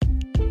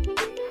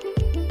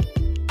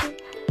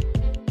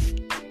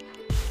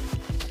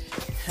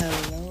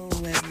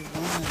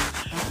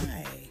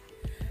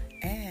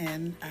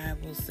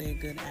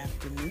good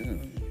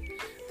afternoon.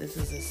 This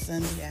is a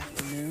Sunday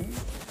afternoon.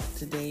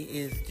 Today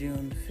is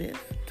June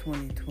 5th,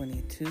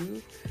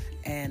 2022,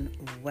 and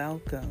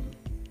welcome.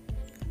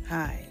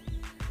 Hi,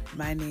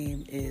 my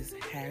name is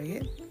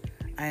Harriet.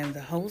 I am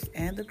the host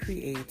and the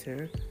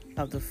creator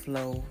of the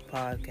Flow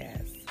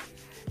podcast.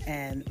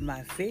 And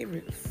my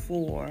favorite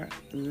four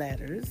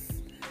letters,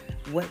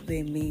 what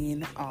they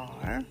mean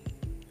are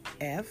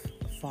F,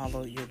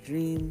 follow your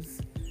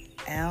dreams.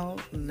 L,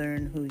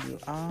 learn who you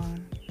are.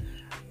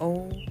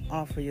 O,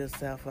 offer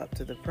yourself up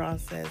to the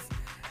process.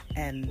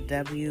 And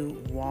W,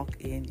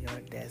 walk in your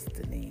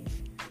destiny.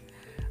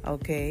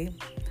 Okay,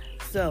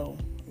 so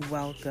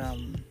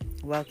welcome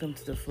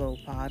to the Flow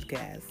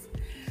podcast.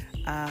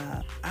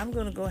 I'm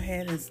going to go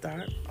ahead and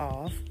start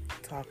off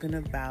talking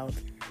about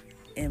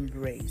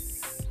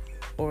embrace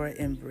or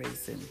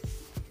embracing.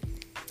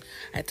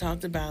 I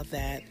talked about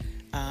that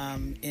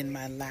in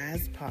my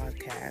last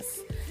podcast,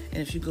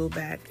 and if you go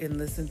back and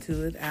listen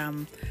to it,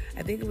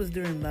 I think it was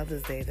during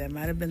Mother's Day. That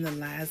might have been the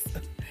last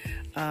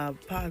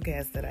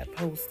podcast that I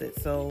posted,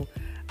 so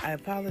I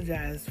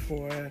apologize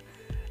for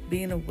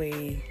being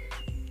away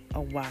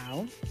a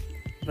while,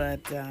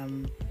 but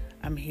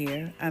I'm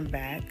here, I'm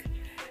back.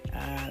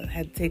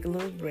 Had to take a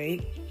little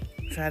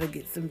break, try to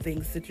get some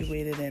things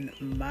situated in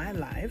my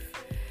life,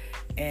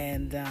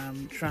 and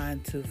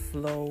trying to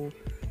flow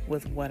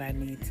with what I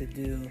need to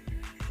do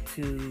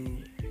to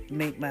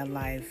make my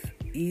life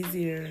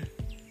easier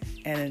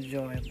and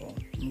enjoyable.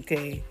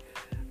 Okay,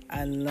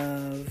 I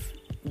love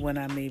when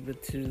I'm able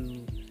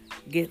to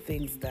get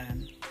things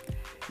done,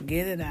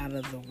 get it out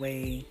of the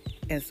way,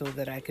 and so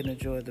that I can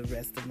enjoy the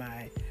rest of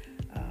my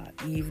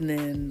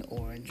evening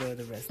or enjoy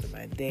the rest of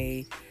my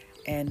day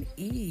and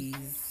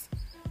ease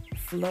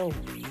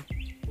slowly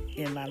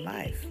in my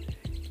life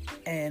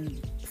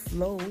and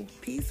flow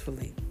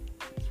peacefully.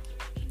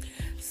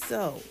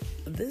 So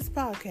this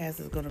podcast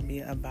is going to be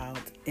about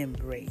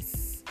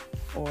embrace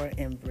or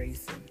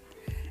embracing.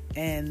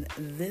 And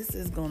this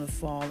is going to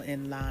fall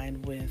in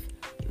line with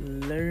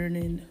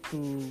learning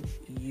who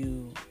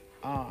you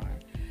are.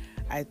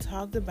 I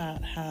talked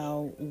about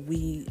how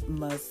we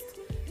must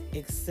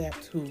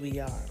accept who we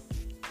are.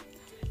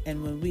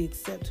 And when we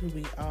accept who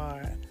we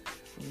are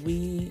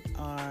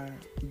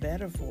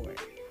better for it.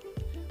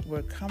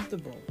 We're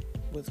comfortable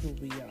with who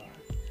we are.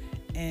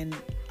 And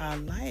our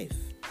life,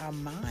 our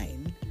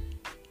mind,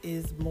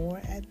 is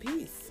more at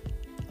peace.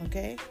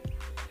 Okay?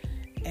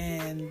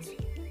 And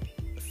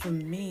for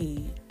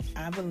me,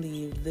 I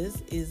believe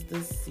this is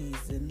the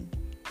season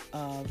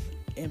of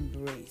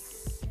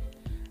embrace.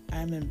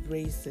 I'm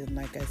embracing,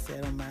 like I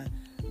said on my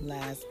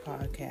last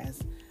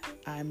podcast,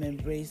 I'm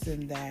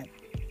embracing that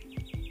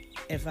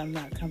if I'm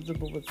not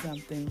comfortable with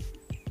something,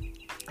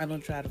 I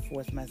don't try to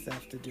force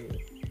myself to do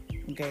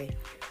it. Okay?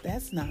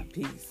 That's not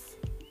peace.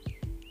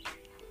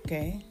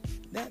 Okay?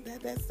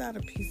 That's not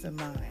a peace of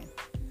mind.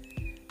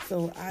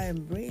 So I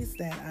embrace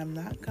that I'm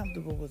not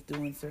comfortable with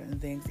doing certain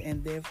things,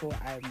 and therefore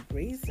I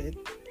embrace it.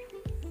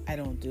 I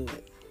don't do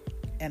it.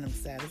 And I'm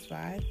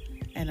satisfied,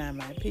 and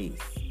I'm at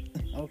peace.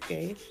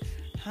 Okay?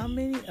 How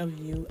many of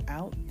you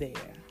out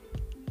there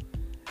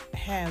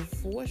have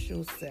forced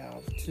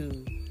yourself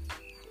to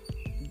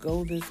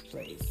go this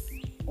place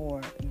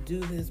or do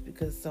this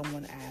because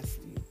someone asked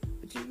you,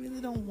 but you really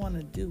don't want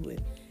to do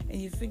it,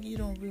 and you figure you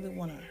don't really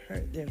want to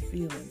hurt their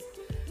feelings?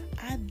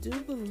 I do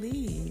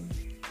believe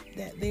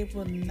that they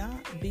will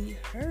not be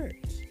hurt.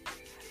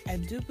 I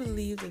do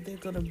believe that they're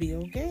going to be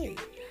okay.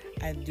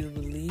 I do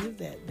believe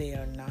that they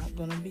are not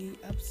going to be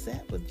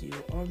upset with you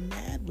or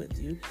mad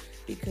with you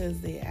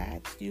because they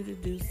asked you to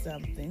do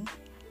something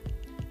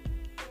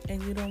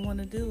and you don't want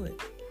to do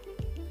it.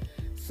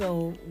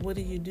 So what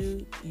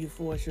do? You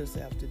force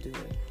yourself to do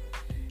it.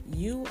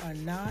 You are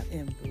not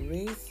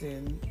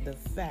embracing the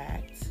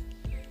fact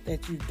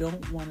that you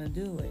don't want to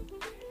do it.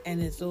 And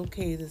it's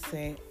okay to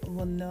say,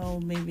 well, no,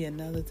 maybe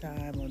another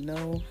time, or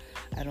no,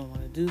 I don't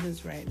want to do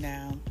this right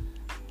now.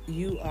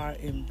 You are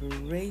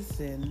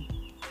embracing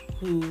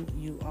who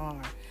you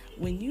are.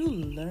 When you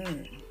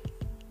learn,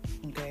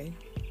 okay,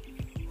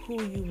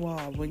 who you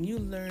are, when you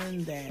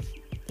learn that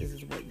this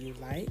is what you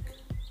like,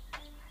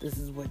 this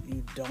is what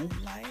you don't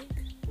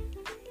like,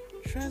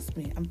 trust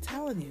me, I'm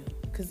telling you,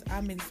 because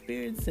I'm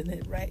experiencing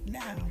it right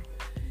now,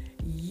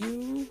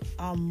 you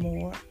are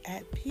more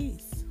at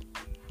peace.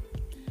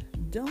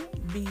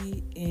 Don't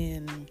be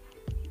in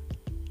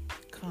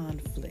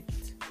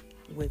conflict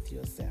with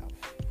yourself.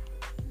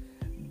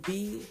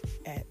 Be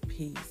at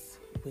peace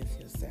with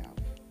yourself.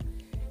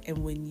 And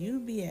when you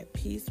be at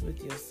peace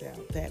with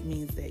yourself, that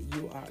means that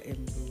you are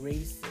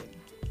embracing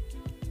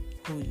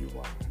who you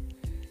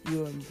are.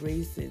 You're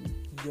embracing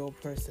your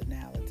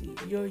personality,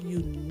 your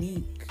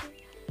unique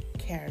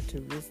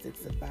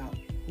characteristics about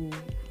who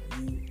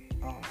you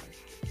are.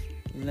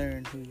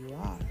 Learn who you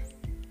are.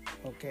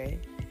 Okay?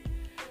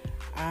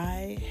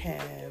 I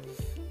have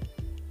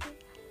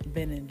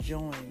been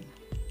enjoying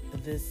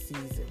this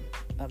season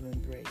of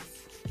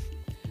embrace.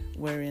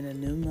 We're in a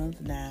new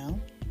month now,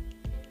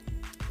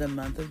 the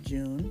month of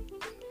June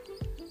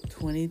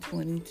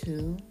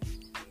 2022.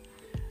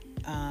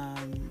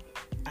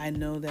 I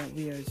know that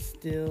we are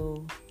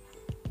still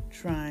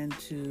trying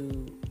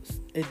to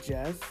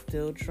adjust,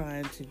 still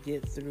trying to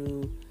get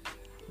through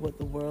what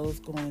the world is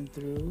going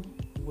through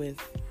with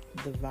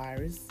the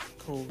virus,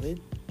 COVID.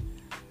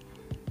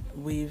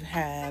 We've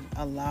had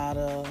a lot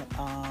of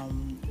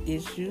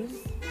issues.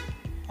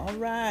 All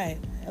right.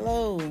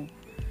 Hello.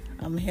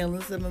 I'm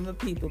hailing some of my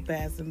people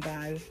passing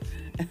by.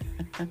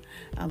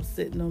 I'm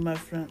sitting on my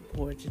front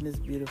porch and it's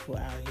beautiful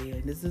out here.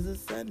 And this is a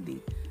Sunday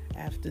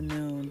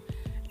afternoon.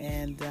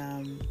 And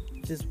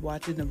just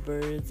watching the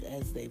birds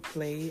as they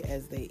play,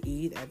 as they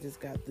eat. I just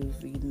got through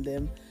feeding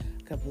them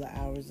a couple of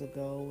hours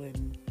ago.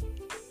 And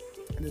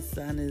the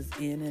sun is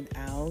in and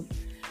out.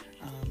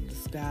 The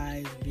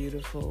sky is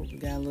beautiful. We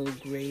got a little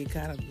gray,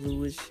 kind of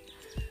bluish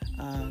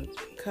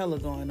color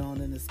going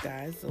on in the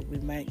sky, so we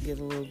might get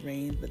a little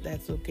rain, but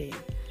that's okay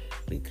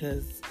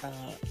because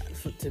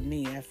to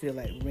me, I feel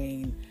like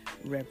rain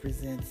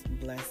represents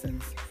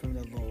blessings from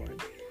the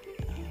Lord.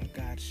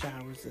 God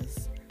showers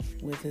us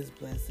with His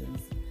blessings.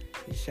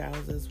 He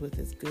showers us with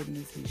His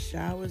goodness. He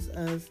showers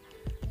us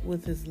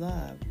with His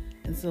love.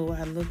 And so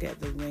I look at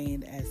the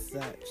rain as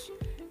such,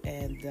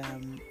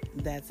 and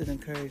that's an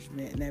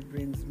encouragement, and that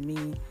brings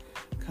me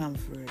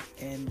comfort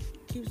and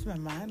keeps my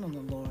mind on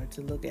the Lord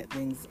to look at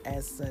things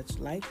as such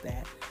like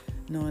that,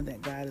 knowing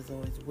that God is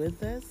always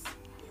with us.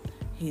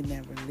 He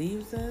never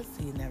leaves us.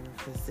 He never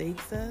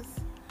forsakes us.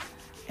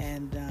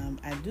 And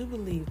I do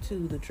believe,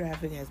 too, the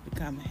traffic has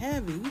become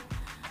heavy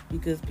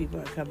because people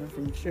are coming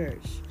from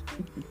church.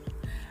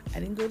 I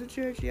didn't go to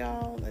church,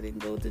 y'all. I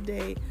didn't go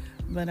today,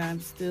 but I'm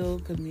still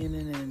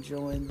communing and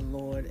enjoying the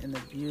Lord and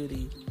the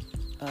beauty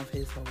of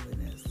His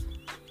holiness.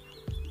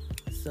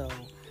 So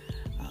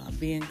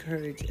be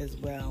encouraged as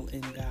well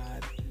in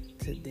God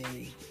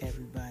today,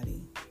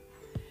 everybody.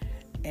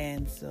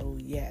 And so,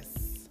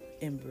 yes,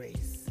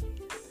 embrace.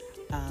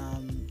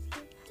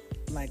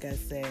 Like I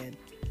said,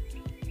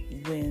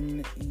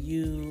 when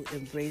you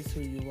embrace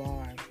who you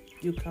are,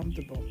 you're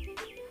comfortable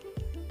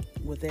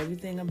with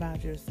everything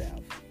about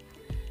yourself.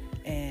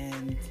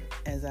 And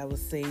as I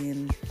was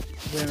saying,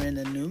 we're in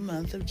a new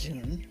month of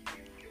June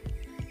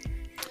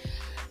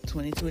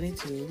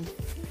 2022.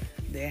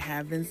 There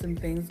have been some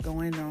things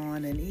going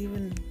on, and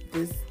even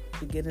this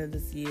beginning of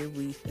this year,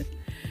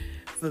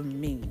 for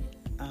me,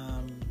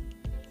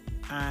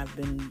 I've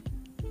been,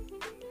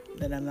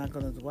 that I'm not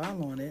going to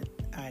dwell on it.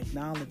 I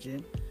acknowledge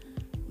it,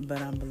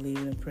 but I'm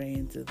believing and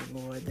praying to the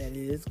Lord that it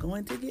is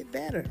going to get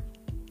better.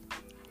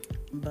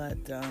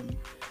 But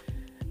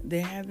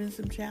there have been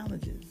some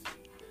challenges.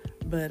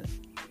 But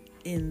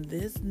in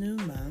this new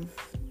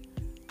month,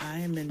 I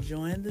am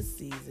enjoying the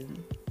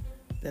season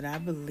that I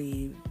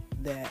believe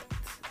that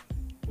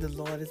the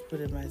Lord has put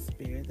in my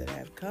spirit, that I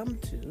have come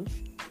to,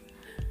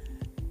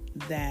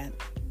 that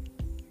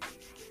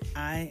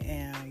I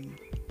am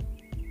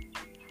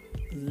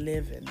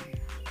living.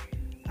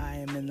 I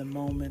am in the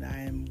moment. I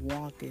am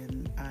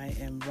walking. I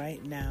am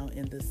right now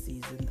in the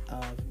season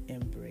of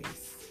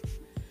embrace.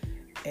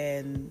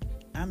 And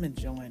I'm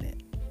enjoying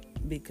it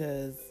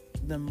because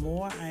the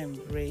more I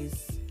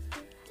embrace,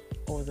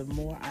 or the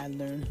more I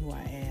learn who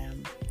I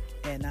am,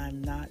 and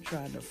I'm not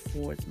trying to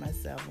force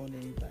myself on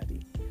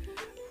anybody,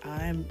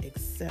 I'm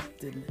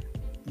accepting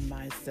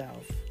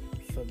myself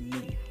for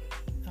me,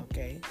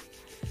 okay?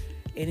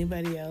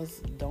 Anybody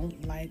else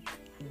don't like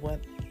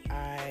what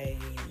I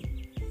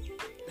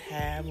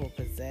have or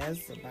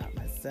possess about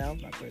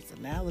myself, my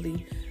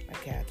personality, my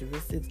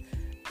characteristics,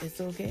 it's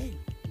okay.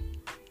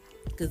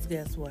 Because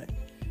guess what?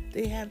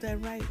 They have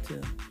that right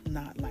to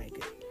not like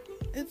it.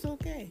 It's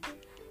okay.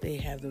 They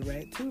have the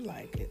right to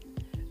like it.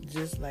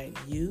 Just like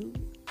you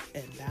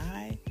and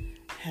I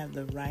have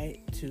the right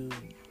to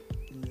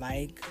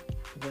like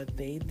what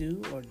they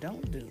do or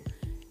don't do.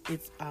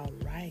 It's our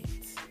right.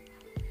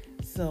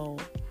 So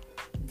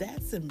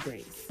that's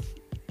embrace.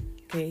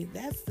 Okay?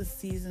 That's the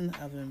season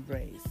of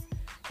embrace.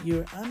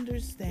 You're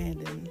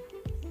understanding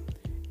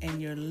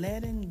and you're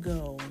letting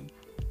go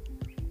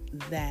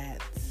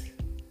that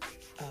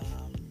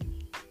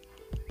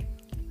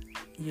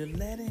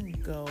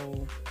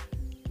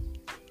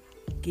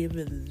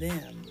giving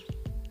them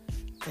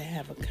to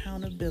have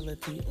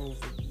accountability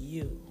over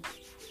you,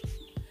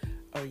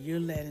 or you're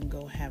letting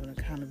go having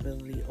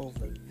accountability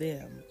over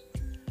them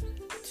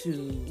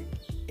to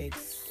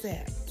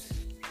accept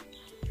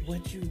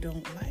what you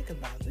don't like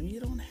about them. You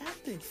don't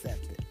have to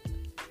accept it.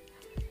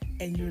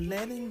 And you're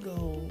letting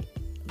go,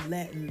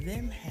 letting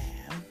them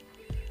have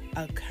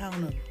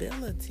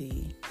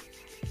accountability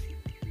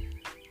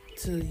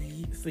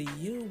for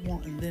you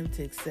wanting them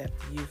to accept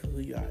you for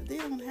who you are. They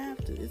don't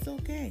have to. It's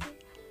okay.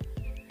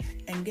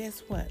 And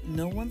guess what?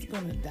 No one's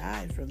going to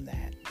die from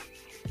that.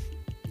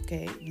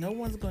 Okay? No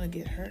one's going to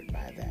get hurt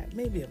by that.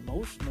 Maybe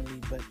emotionally,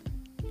 but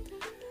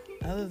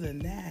other than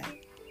that,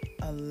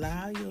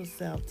 allow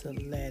yourself to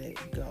let it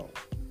go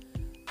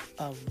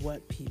of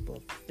what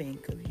people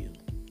think of you.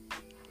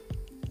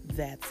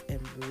 That's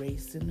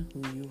embracing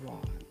who you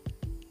are.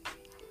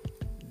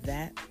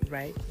 That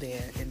right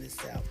there in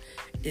itself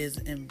is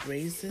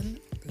embracing,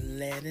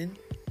 letting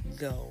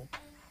go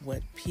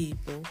what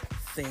people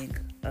think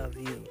of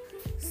you.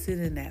 Sit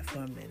in that for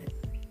a minute.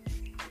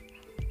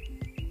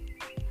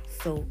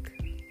 Soak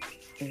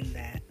in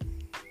that.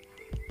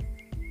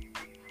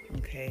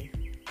 Okay?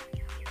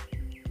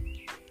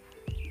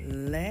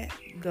 Let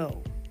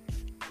go.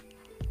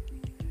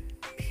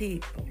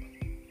 People,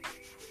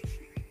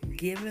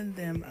 giving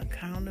them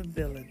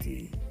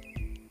accountability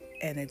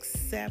and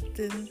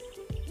accepting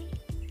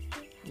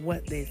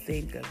what they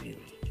think of you.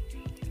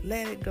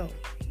 Let it go.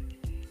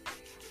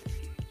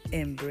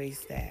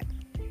 Embrace that,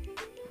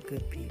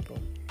 good people.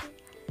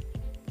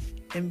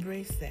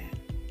 Embrace that.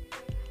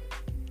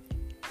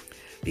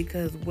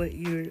 Because what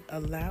you're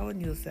allowing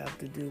yourself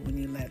to do when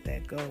you let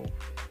that go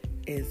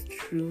is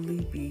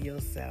truly be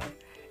yourself.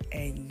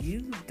 And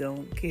you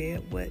don't care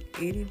what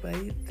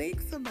anybody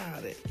thinks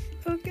about it.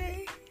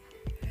 Okay?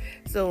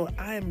 So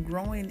I am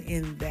growing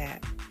in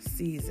that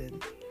season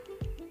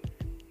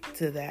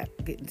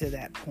getting to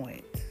that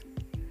point.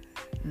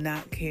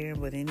 Not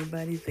caring what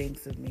anybody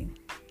thinks of me.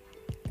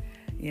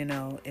 You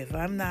know, if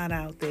I'm not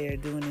out there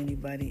doing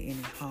anybody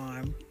any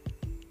harm,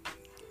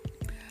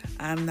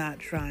 I'm not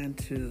trying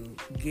to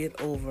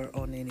get over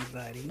on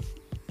anybody,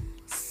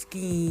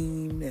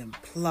 scheme and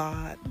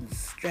plot and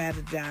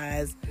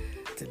strategize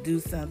to do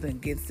something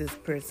against this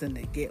person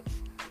to get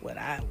what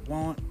I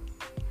want,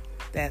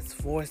 that's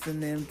forcing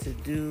them to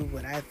do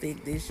what I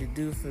think they should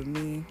do for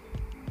me.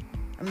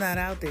 I'm not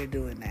out there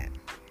doing that.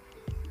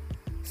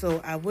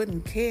 So I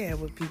wouldn't care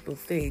what people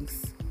think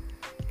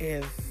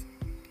if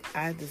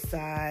I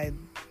decide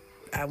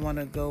I want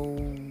to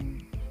go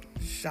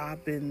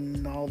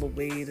shopping all the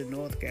way to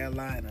North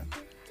Carolina.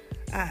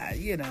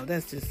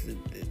 That's just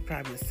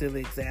probably a silly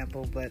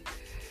example, but,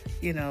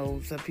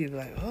 some people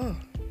are like, oh,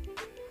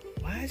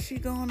 why is she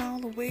going all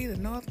the way to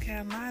North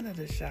Carolina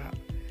to shop?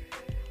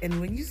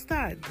 And when you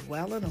start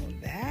dwelling on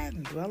that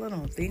and dwelling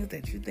on things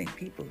that you think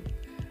people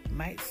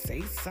might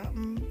say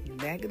something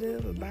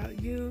negative about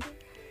you,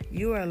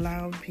 you are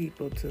allowing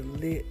people to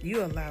live.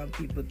 You're allowing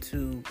people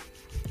to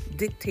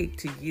dictate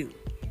to you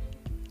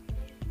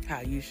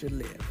how you should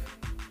live.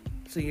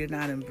 So you're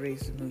not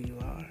embracing who you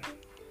are.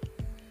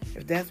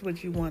 If that's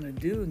what you want to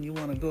do and you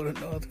want to go to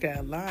North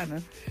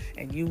Carolina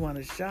and you want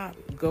to shop,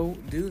 go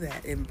do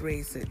that.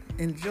 Embrace it.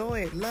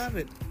 Enjoy it. Love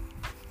it.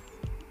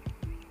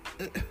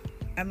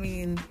 I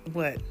mean,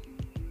 what?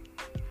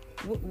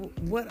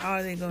 What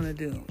are they going to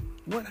do?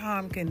 What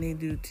harm can they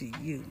do to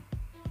you?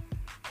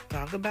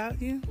 Talk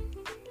about you?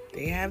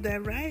 They have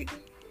that right.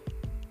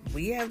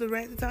 We have the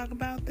right to talk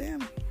about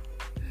them.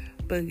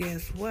 But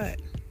guess what?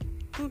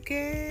 Who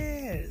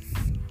cares?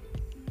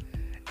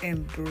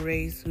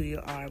 Embrace who you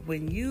are.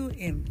 When you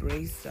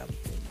embrace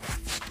something,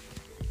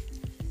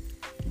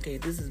 okay,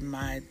 this is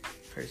my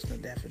personal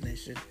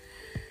definition.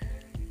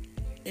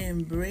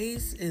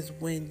 Embrace is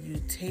when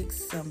you take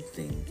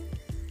something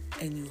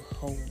and you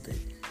hold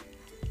it.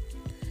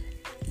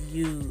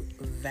 You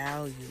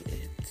value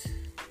it.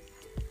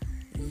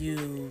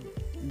 You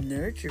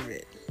nurture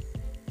it.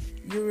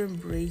 You're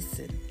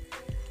embracing.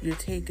 You're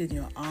taking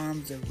your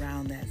arms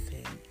around that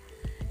thing.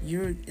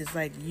 It's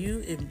like you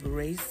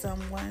embrace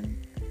someone.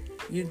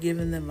 You're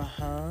giving them a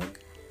hug.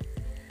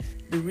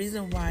 The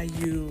reason why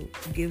you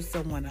give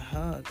someone a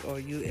hug or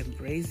you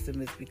embrace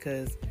them is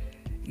because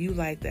you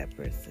like that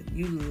person.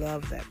 You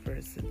love that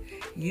person.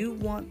 You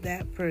want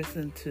that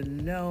person to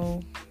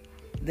know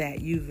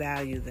that you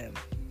value them.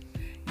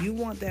 You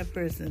want that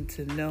person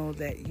to know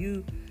that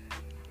you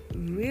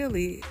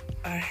really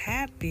are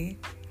happy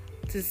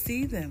to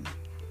see them,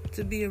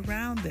 to be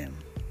around them.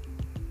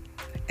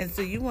 And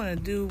so you want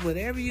to do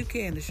whatever you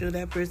can to show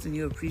that person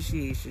your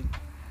appreciation.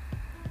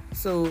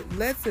 So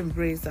let's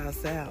embrace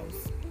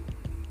ourselves.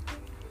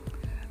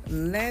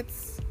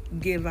 Let's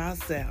give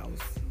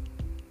ourselves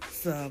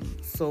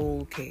some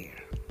soul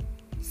care,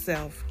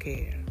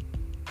 self-care.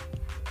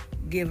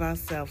 Give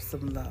ourselves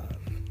some love.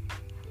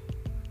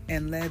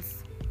 And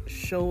let's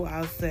show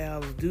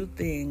ourselves, do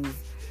things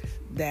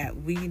that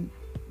we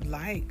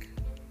like.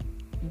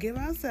 Give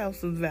ourselves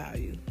some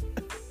value.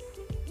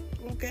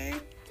 Okay?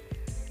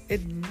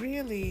 It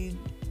really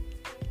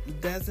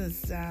doesn't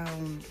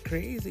sound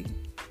crazy.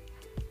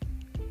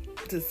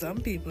 To some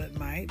people it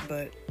might,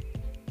 but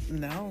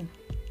no.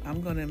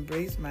 I'm going to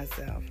embrace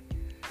myself.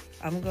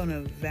 I'm going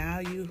to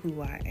value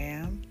who I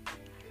am.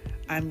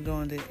 I'm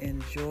going to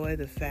enjoy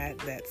the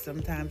fact that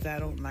sometimes I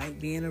don't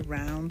like being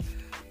around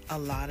a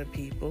lot of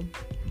people.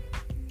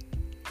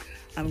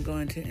 I'm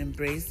going to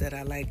embrace that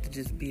I like to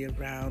just be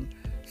around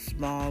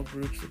small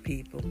groups of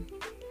people.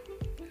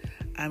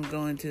 I'm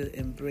going to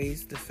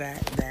embrace the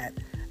fact that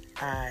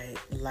I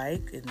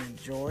like and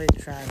enjoy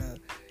trying to,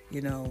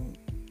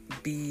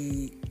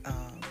 be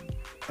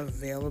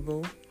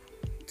available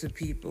to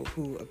people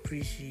who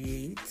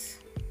appreciate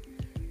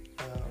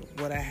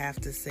what I have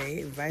to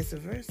say, and vice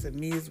versa,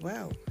 me as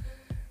well.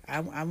 I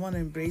want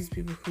to embrace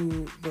people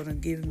who are going to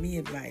give me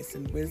advice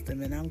and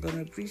wisdom, and I'm going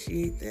to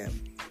appreciate them.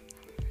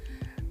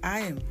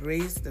 I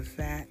embrace the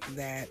fact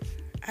that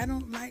I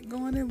don't like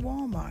going in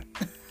Walmart.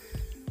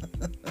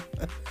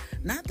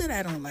 Not that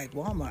I don't like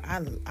Walmart.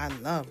 I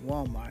love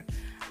Walmart.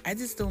 I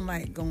just don't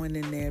like going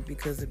in there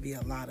because it'd be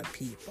a lot of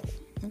people.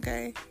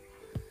 Okay?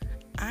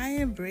 I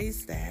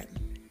embrace that.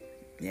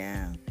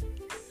 Yeah.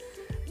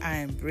 I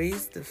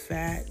embrace the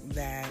fact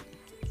that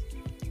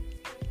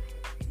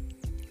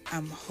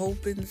I'm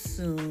hoping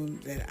soon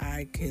that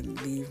I can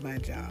leave my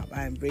job.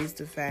 I embrace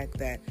the fact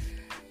that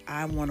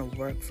I want to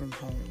work from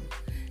home.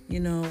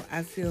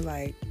 I feel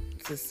like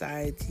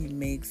society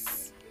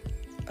makes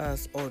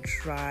us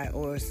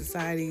or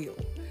society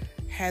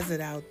has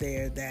it out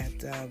there that,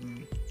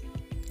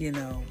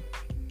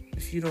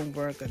 if you don't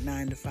work a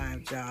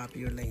 9-to-5 job,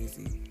 you're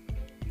lazy.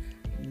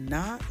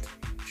 Not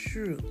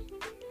true.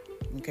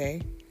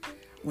 Okay?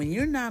 When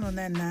you're not on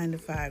that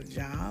 9-to-5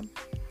 job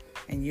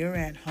and you're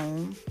at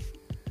home,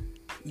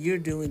 you're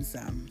doing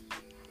something,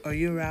 or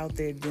you're out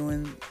there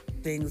doing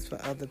things for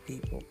other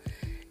people.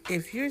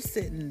 If you're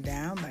sitting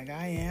down like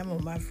I am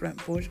on my front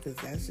porch,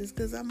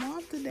 because I'm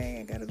off today,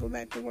 I got to go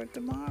back to work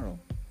tomorrow.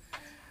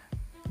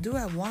 Do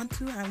I want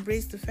to? I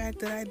embrace the fact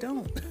that I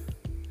don't.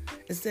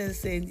 Instead of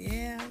saying,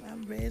 yeah,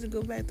 I'm ready to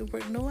go back to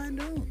work. No, I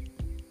don't.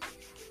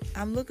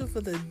 I'm looking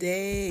for the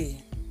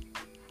day.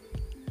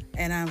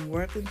 And I'm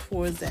working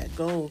towards that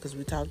goal, because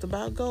we talked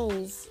about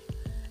goals.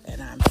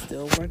 And I'm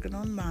still working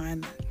on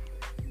mine.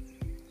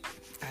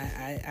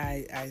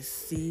 I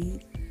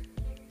see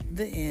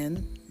the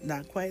end.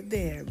 Not quite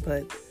there,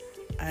 but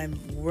I'm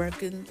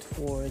working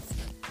towards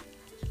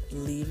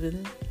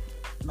leaving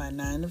my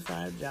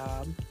 9-to-5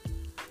 job,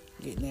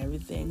 getting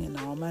everything and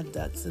all my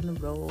ducks in a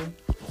row,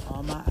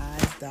 all my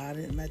I's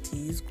dotted and my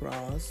T's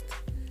crossed,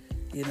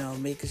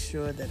 making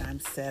sure that I'm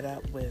set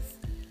up with,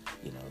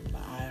 my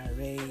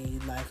IRA,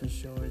 life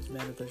insurance,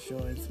 medical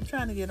insurance. I'm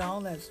trying to get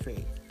all that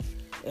straight.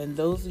 And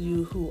those of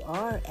you who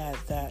are at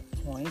that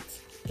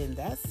point in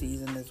that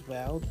season as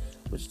well,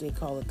 which they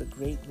call it the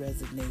Great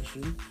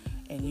Resignation,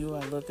 and you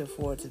are looking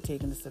forward to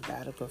taking a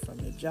sabbatical from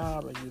your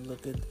job, or you're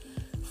looking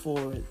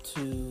forward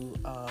to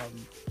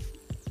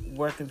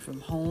working from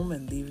home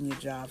and leaving your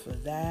job for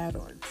that,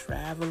 or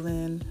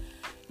traveling,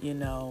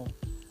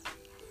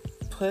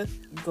 put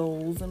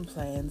goals and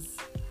plans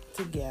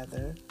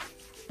together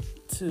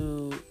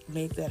to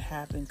make that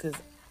happen, because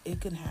it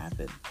can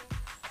happen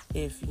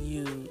if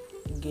you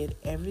get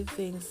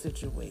everything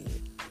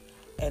situated.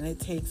 And it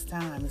takes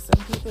time. And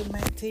some people, it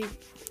might take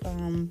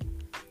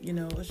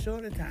a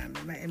shorter time.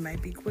 It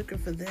might be quicker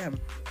for them.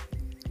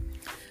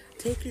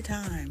 Take your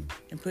time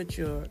and put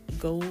your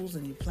goals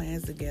and your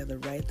plans together.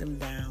 Write them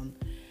down.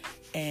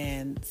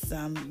 And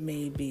some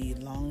may be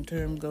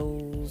long-term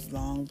goals,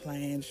 long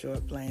plans,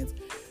 short plans.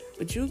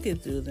 But you'll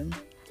get through them.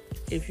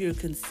 If you're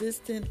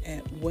consistent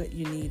at what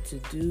you need to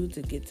do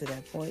to get to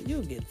that point,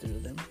 you'll get through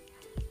them.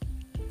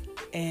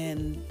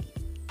 And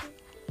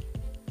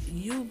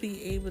you'll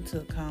be able to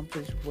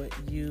accomplish what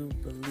you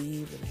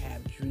believe and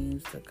have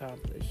dreams to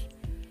accomplish.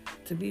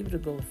 To be able to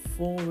go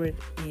forward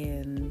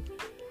in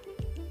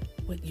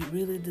what you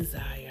really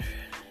desire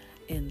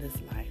in this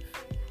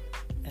life.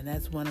 And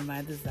that's one of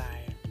my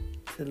desires,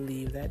 to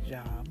leave that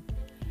job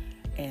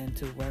and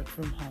to work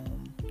from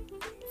home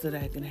so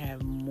that I can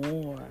have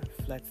more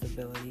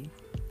flexibility.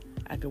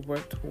 I could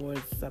work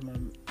towards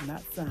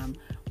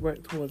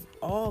work towards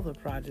all the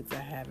projects I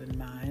have in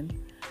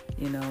mind.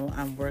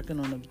 I'm working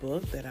on a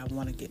book that I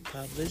want to get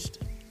published.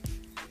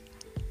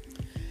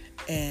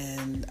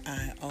 And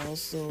I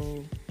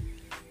also,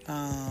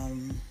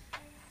 I'm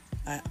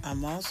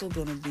also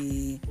going to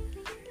be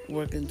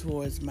working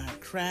towards my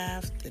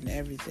craft and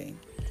everything.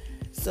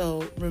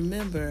 So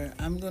remember,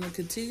 I'm going to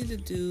continue to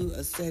do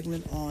a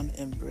segment on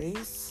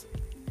embrace.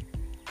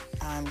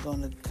 I'm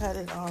going to cut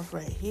it off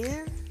right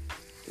here,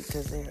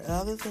 because there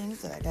are other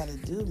things that I got to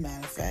do.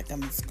 Matter of fact,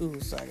 I'm in school,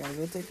 so I got to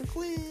go take a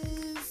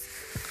quiz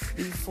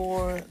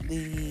before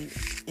the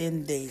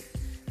end date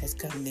has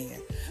come near.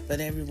 But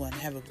everyone,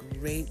 have a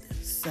great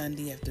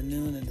Sunday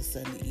afternoon and a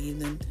Sunday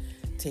evening.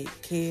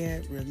 Take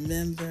care.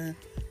 Remember,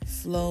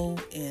 flow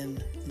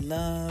in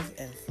love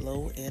and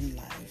flow in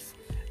life.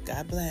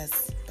 God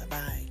bless.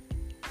 Bye-bye.